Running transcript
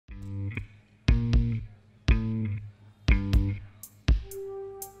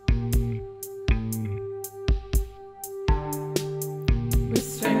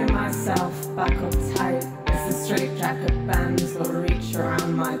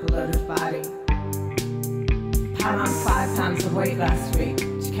a bloated body. Had on 5 pounds of weight last week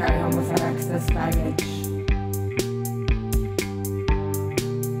to carry home with our excess baggage.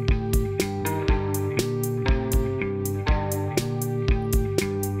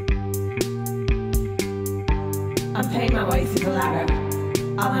 I'm paying my way through the ladder.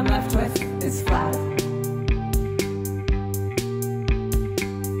 All I'm left with is flat.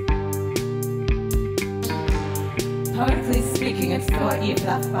 Poetically speaking, it's the what you've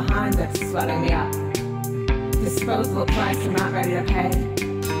left behind that's swelling me up. Disposable price I'm not ready to pay.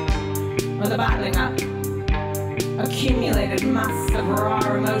 Or the bottling up. Accumulated mass of raw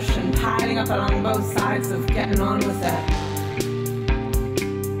emotion piling up along both sides of getting on with it.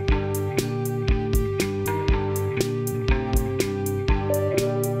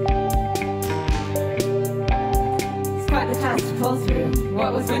 It's quite the task to pull through.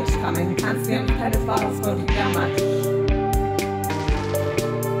 What was winter coming? Can't see unpleasant bottles floating down much.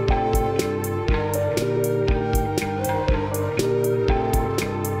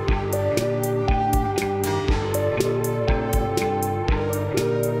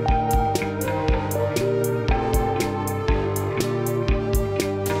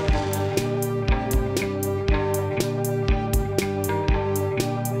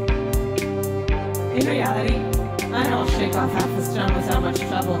 In reality, I know I'll shake off half this stone without much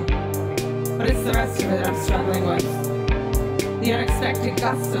trouble. But it's the rest of it I'm struggling with. The unexpected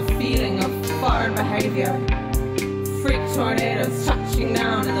gusts of feeling of foreign behavior. Freak tornadoes touching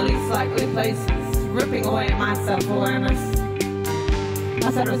down in the least likely places, ripping away at my self-awareness.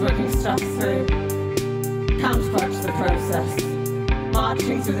 I thought I was working stuff through. Counterpart to the process.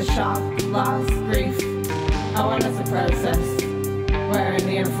 Marching through the shock, loss, grief. I wanted the process, wearing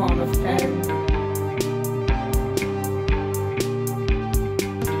the uniform of pain.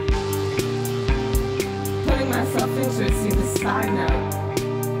 Myself into it seemed a side note,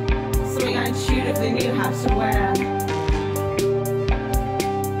 something I intuitively knew how to wear.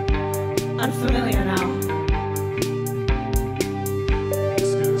 Unfamiliar now.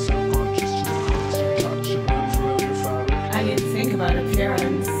 I need to think about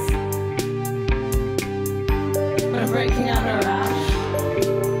appearance, but I'm breaking out a rash.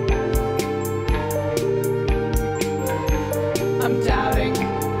 I'm doubting.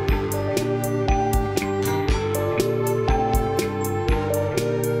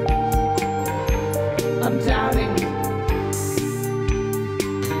 I'm doubting.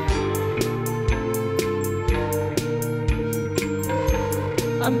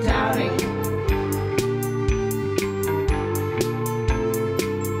 I'm doubting.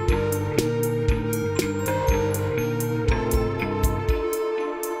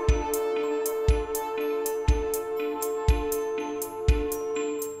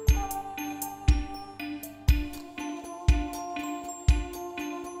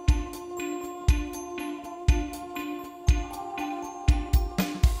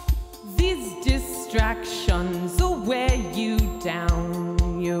 Distractions will wear you down.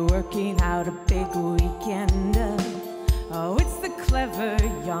 You're working out a big weekend. Oh, it's the clever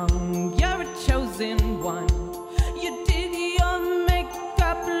young. You're a chosen one. You did your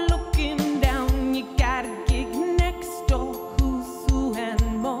makeup looking down. You got a gig next door. Who's who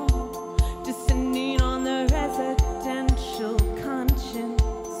and more. Descending on the residential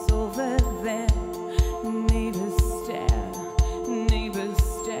conscience over there. Neighbors stare. Neighbors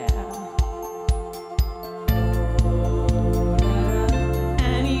stare.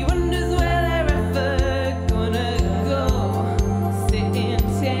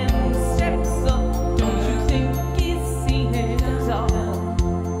 Don't you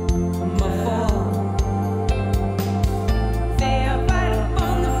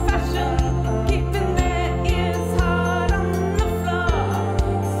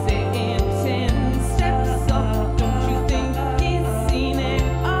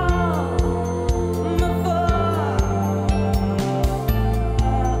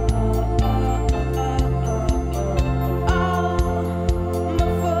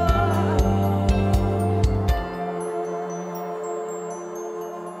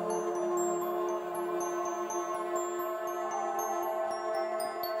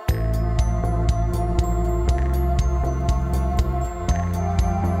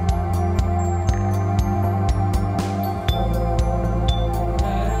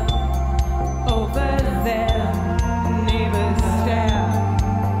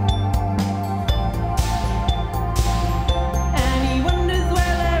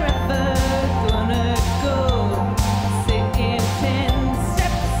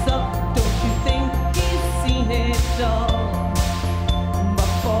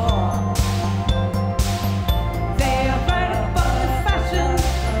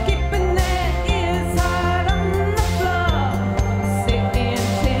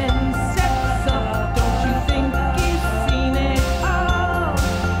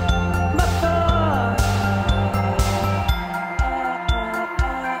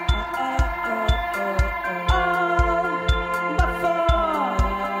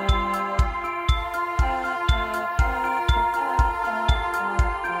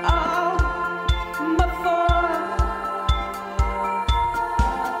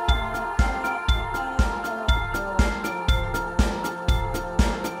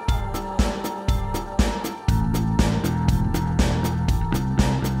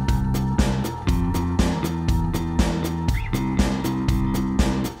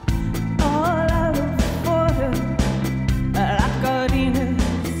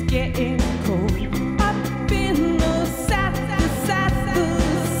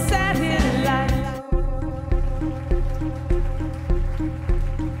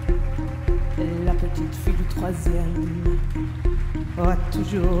troisième. Oh, à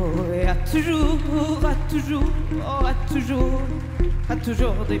toujours, et à toujours, à toujours, oh, à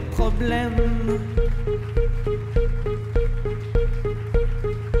toujours des problèmes.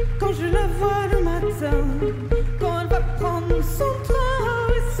 Quand je la vois le matin, quand elle va prendre son train,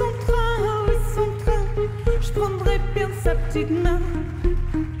 et son train, et son train, je prendrai bien sa petite main.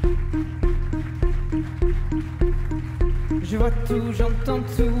 Je vois tout, j'entends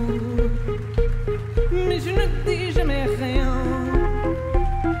tout, mais je ne dis jamais rien.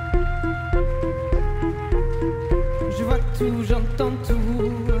 Je vois tout, j'entends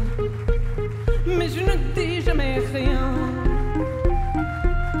tout, mais je ne dis jamais rien.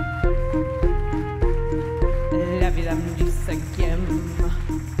 La vidame du cinquième,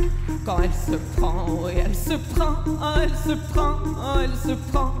 quand elle se prend, et elle se prend, elle se prend, elle se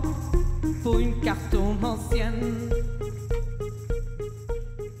prend pour une cartomancienne.